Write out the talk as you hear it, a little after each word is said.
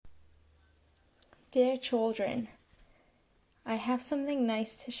Dear children, I have something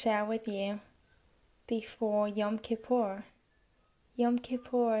nice to share with you before Yom Kippur. Yom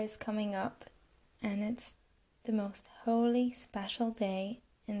Kippur is coming up, and it's the most holy, special day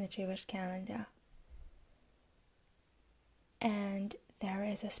in the Jewish calendar. And there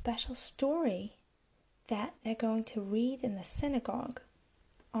is a special story that they're going to read in the synagogue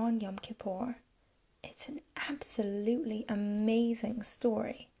on Yom Kippur. It's an absolutely amazing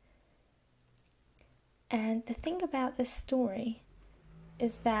story. And the thing about this story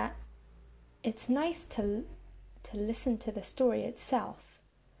is that it's nice to listen to the story itself,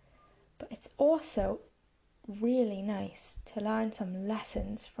 but it's also really nice to learn some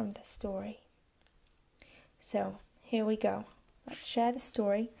lessons from the story. So here we go. Let's share the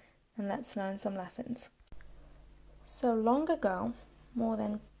story and let's learn some lessons. So long ago, more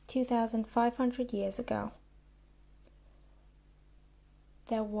than 2,500 years ago,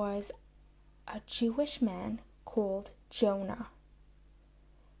 there was a Jewish man called Jonah,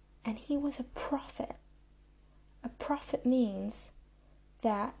 and he was a prophet. A prophet means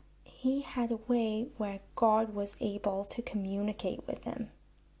that he had a way where God was able to communicate with him.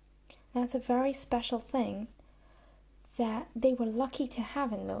 That's a very special thing that they were lucky to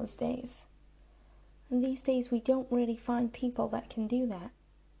have in those days. And these days we don't really find people that can do that.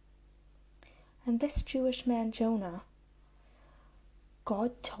 And this Jewish man Jonah,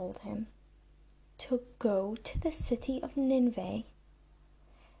 God told him to go to the city of Nineveh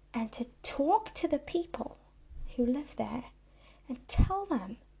and to talk to the people who live there and tell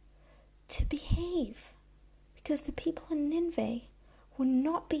them to behave, because the people in Nineveh were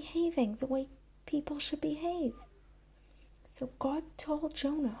not behaving the way people should behave. So God told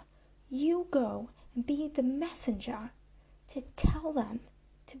Jonah, you go and be the messenger to tell them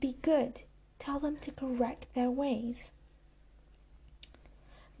to be good, tell them to correct their ways.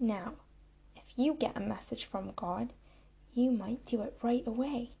 Now, if you get a message from God, you might do it right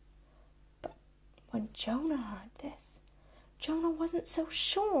away. But when Jonah heard this, Jonah wasn't so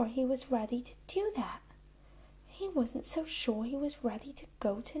sure he was ready to do that. He wasn't so sure he was ready to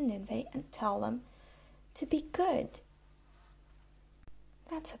go to Nineveh and tell them to be good.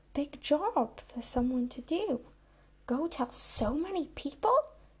 That's a big job for someone to do. Go tell so many people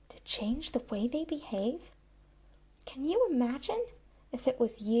to change the way they behave. Can you imagine if it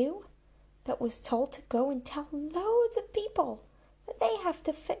was you that was told to go and tell loads of people that they have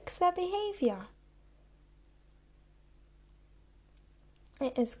to fix their behavior?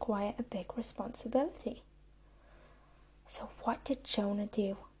 It is quite a big responsibility. So what did Jonah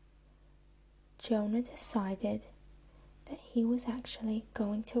do? Jonah decided that he was actually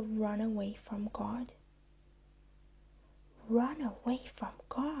going to run away from God. Run away from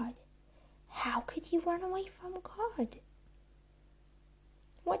God? How could you run away from God?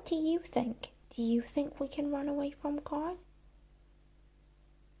 What do you think? Do you think we can run away from God?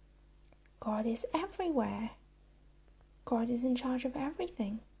 God is everywhere. God is in charge of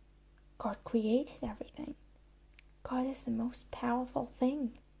everything. God created everything. God is the most powerful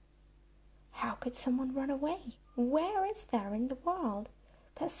thing. How could someone run away? Where is there in the world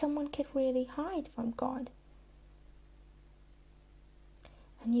that someone could really hide from God?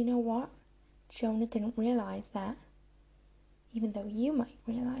 And you know what? Jonah didn't realize that, even though you might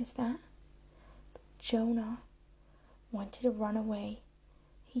realize that. But Jonah wanted to run away.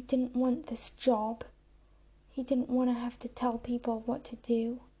 He didn't want this job. He didn't want to have to tell people what to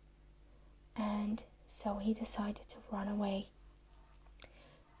do. And so he decided to run away.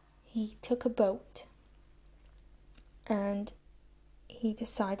 He took a boat and he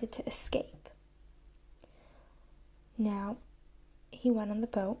decided to escape. Now, he went on the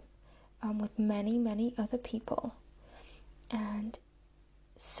boat with many other people, and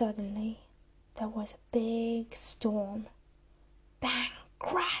suddenly there was a big storm. Bang!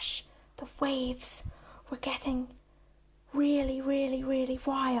 Crash! The waves were getting really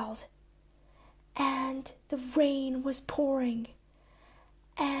wild, and the rain was pouring,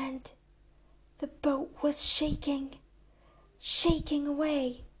 and the boat was shaking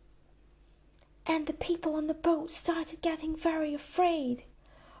away, and the people on the boat started getting very afraid.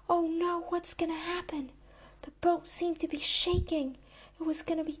 Oh no, what's gonna happen? The boat seemed to be shaking. It was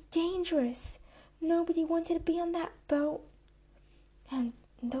gonna be dangerous. Nobody wanted to be on that boat. And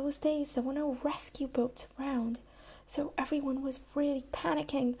in those days, there were no rescue boats around, so everyone was really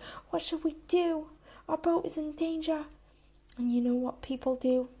panicking. What should we do? Our boat is in danger. And you know what people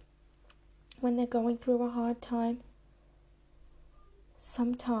do when they're going through a hard time?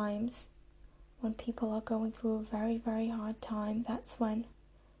 Sometimes when people are going through a very hard time, that's when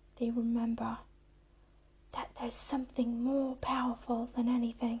they remember that there's something more powerful than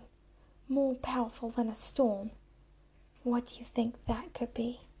anything. more powerful than a storm. What do you think that could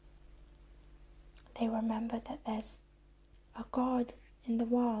be? They remembered that there's a God in the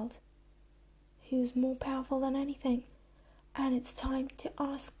world who's more powerful than anything, and it's time to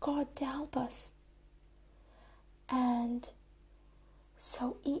ask God to help us. And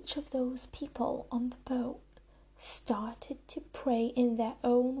so each of those people on the boat started to pray in their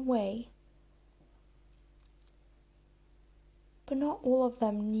own way. But not all of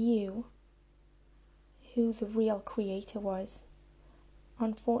them knew who the real creator was.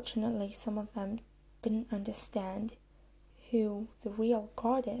 Unfortunately, some of them didn't understand who the real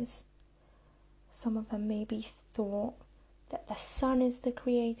God is. Some of them maybe thought that the sun is the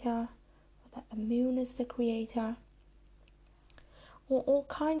creator, or that the moon is the creator, or all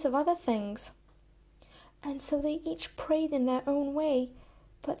kinds of other things. And so they each prayed in their own way,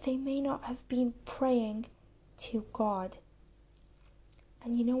 but they may not have been praying to God.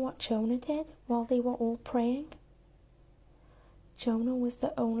 And you know what Jonah did while they were all praying? Jonah was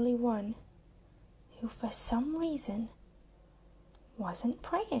the only one who, for some reason, wasn't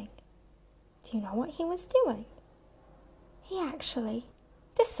praying. Do you know what he was doing? He actually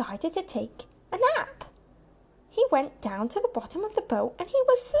decided to take a nap. He went down to the bottom of the boat and he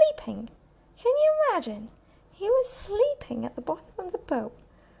was sleeping. Can you imagine? He was sleeping at the bottom of the boat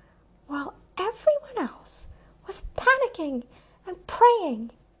while everyone else was panicking and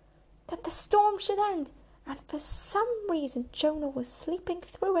praying that the storm should end. And for some reason, Jonah was sleeping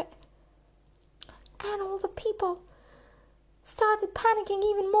through it. And all the people started panicking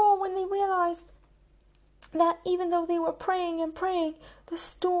even more when they realized that even though they were praying and praying, the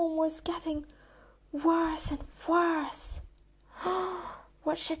storm was getting worse and worse.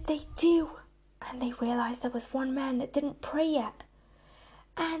 What should they do? And they realized there was one man that didn't pray yet.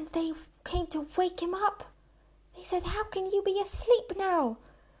 And they came to wake him up. They said, "How can you be asleep now?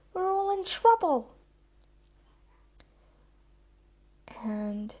 We're all in trouble."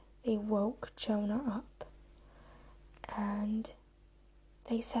 And they woke Jonah up. And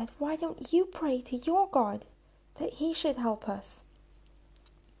they said, "Why don't you pray to your God that he should help us?"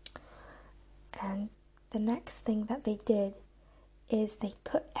 And the next thing that they did is they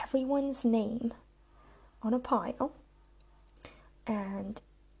put everyone's name on a pile and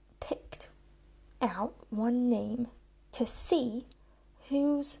picked out one name to see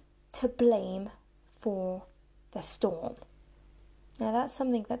who's to blame for the storm. Now that's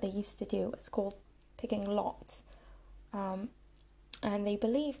something that they used to do. It's called picking lots. And they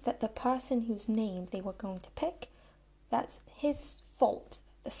believed that the person whose name they were going to pick, that's his fault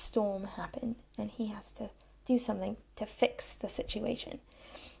that the storm happened, and he has to do something to fix the situation.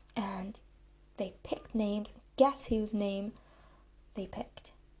 And they picked names. Guess whose name they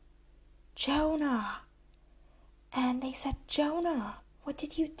picked? Jonah. And they said, "Jonah, what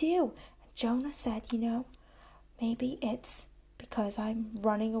did you do?" And Jonah said, "Maybe it's because I'm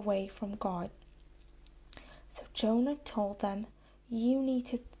running away from God." So Jonah told them, "You need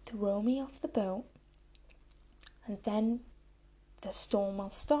to throw me off the boat, and then the storm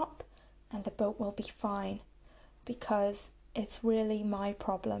will stop and the boat will be fine, because it's really my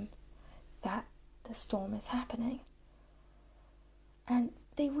problem that the storm is happening." And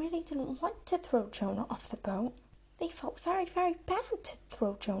they really didn't want to throw Jonah off the boat. They felt very, very bad to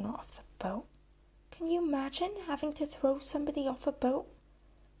throw Jonah off the boat. Can you imagine having to throw somebody off a boat?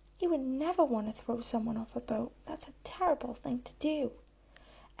 You would never want to throw someone off a boat. That's a terrible thing to do.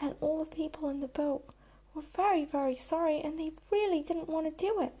 And all the people in the boat were very, very sorry, and they really didn't want to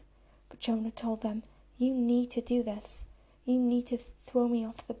do it. But Jonah told them, "You need to do this. You need to throw me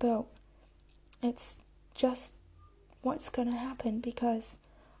off the boat. It's just what's going to happen, because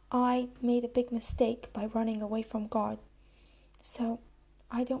I made a big mistake by running away from God. So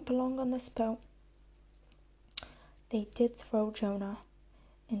I don't belong on this boat." They did throw Jonah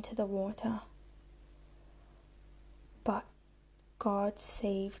into the water, but God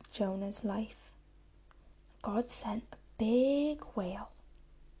saved Jonah's life. God sent a big whale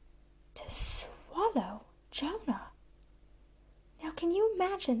to swallow Jonah. Now, can you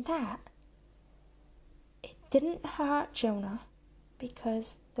imagine that? It didn't hurt Jonah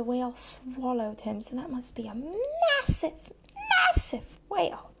because the whale swallowed him, so that must be a massive, massive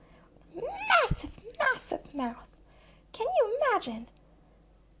whale. Massive, massive mouth. Can you imagine?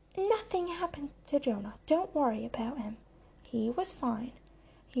 Nothing happened to Jonah. Don't worry about him. He was fine.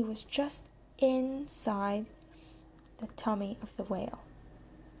 He was just inside the tummy of the whale.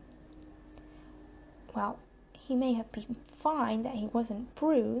 Well, he may have been fine that he wasn't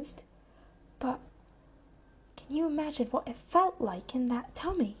bruised, but can you imagine what it felt like in that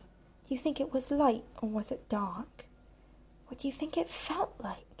tummy? Do you think it was light or was it dark? What do you think it felt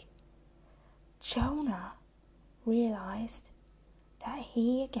like? Jonah realized that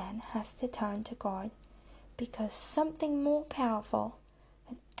he again has to turn to God, because something more powerful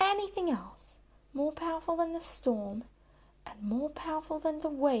than anything else, more powerful than the storm and more powerful than the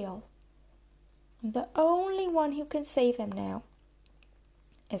whale, the only one who can save him now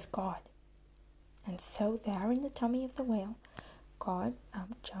is God. And so there in the tummy of the whale,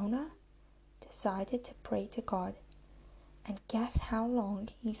 Jonah decided to pray to God. And guess how long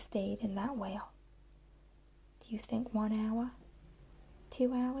he stayed in that whale? Do you think 1 hour?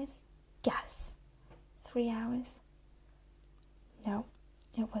 2 hours? Guess. 3 hours? No,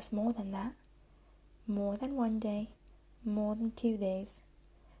 it was more than that. More than 1 day, more than 2 days.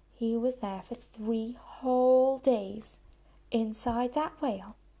 He was there for 3 whole days inside that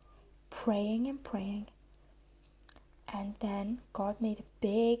whale, praying and praying. And then God made a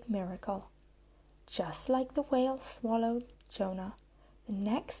big miracle. Just like the whale swallowed Jonah, the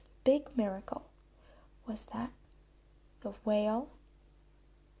next big miracle was that the whale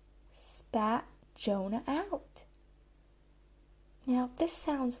spat Jonah out. Now, this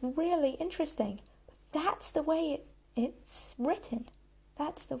sounds really interesting, but that's the way it's written.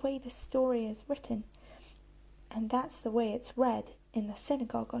 That's the way the story is written. And that's the way it's read in the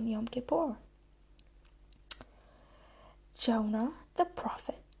synagogue on Yom Kippur. Jonah, the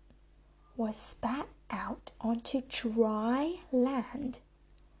prophet, was spat out onto dry land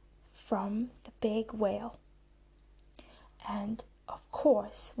from the big whale. And of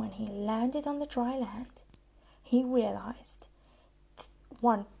course, when he landed on the dry land, he realized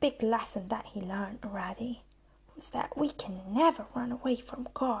one big lesson that he learned already was that we can never run away from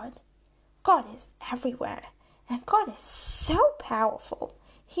God. God is everywhere, and God is so powerful.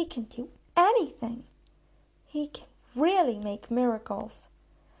 He can do anything. He can really make miracles.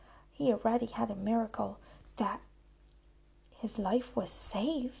 He already had a miracle that his life was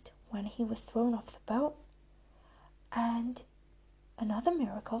saved when he was thrown off the boat. And another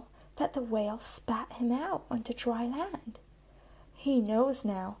miracle that the whale spat him out onto dry land. He knows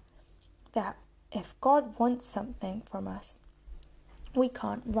now that if God wants something from us, we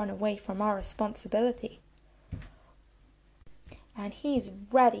can't run away from our responsibility. And he's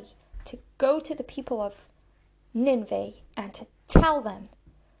ready to go to the people of Nineveh and to tell them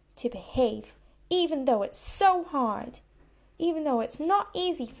to behave, even though it's so hard, even though it's not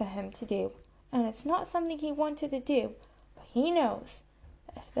easy for him to do, and it's not something he wanted to do. But he knows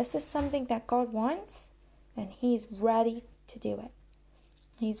that if this is something that God wants, then he's ready to do it.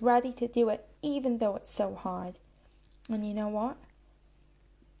 He's ready to do it even though it's so hard. And you know what?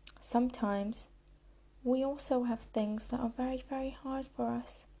 Sometimes we also have things that are very, very hard for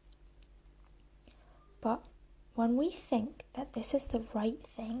us. But when we think that this is the right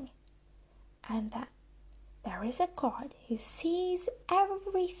thing, and that there is a God who sees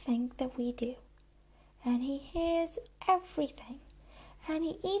everything that we do, and he hears everything, and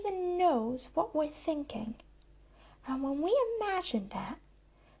he even knows what we're thinking, and when we imagine that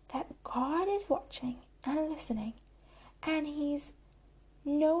God is watching and listening, and he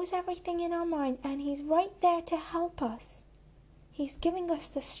knows everything in our mind, and he's right there to help us, he's giving us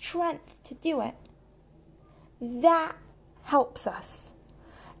the strength to do it, that helps us.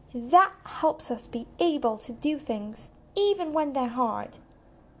 That helps us be able to do things even when they're hard,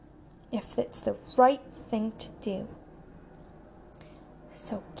 if it's the right thing to do.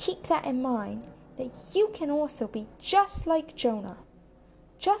 So keep that in mind, that you can also be just like Jonah.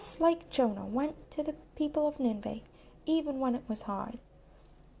 Just like Jonah went to the people of Nineveh, even when it was hard.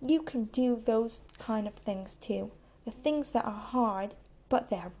 You can do those kind of things too. The things that are hard, but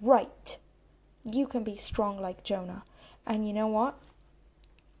they're right. You can be strong like Jonah. And you know what?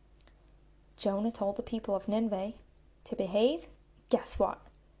 Jonah told the people of Nineveh to behave. Guess what?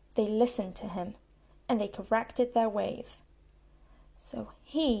 They listened to him, and they corrected their ways. So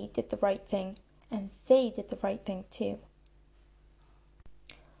he did the right thing, and they did the right thing too.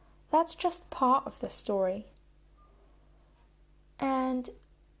 That's just part of the story. And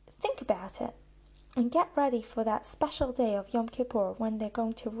think about it, and get ready for that special day of Yom Kippur when they're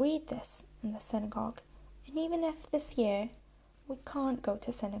going to read this in the synagogue. And even if this year we can't go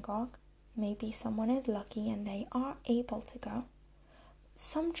to synagogue, maybe someone is lucky and they are able to go.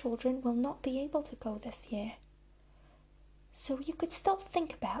 Some children will not be able to go this year. So you could still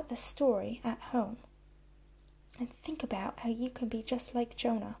think about the story at home. And think about how you can be just like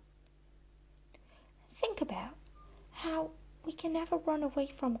Jonah. Think about how we can never run away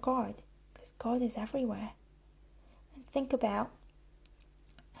from God, because God is everywhere. And think about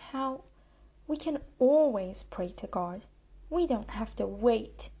how we can always pray to God. We don't have to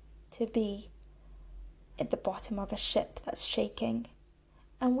wait to be at the bottom of a ship that's shaking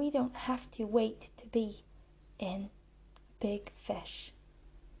And we don't have to wait to be in a big fish.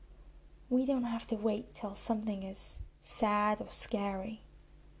 We don't have to wait till something is sad or scary.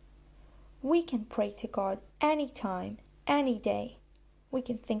 We can pray to God anytime, any day. We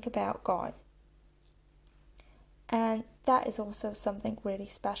can think about God. And that is also something really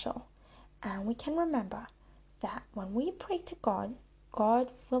special. And we can remember that when we pray to God,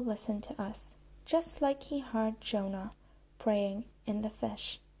 God will listen to us, just like he heard Jonah praying in the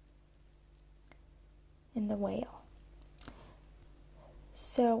fish, in the whale.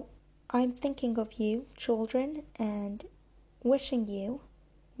 So I'm thinking of you, children, and wishing you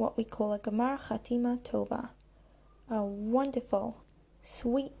what we call a Gemar Chatima Tova, a wonderful,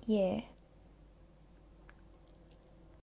 sweet year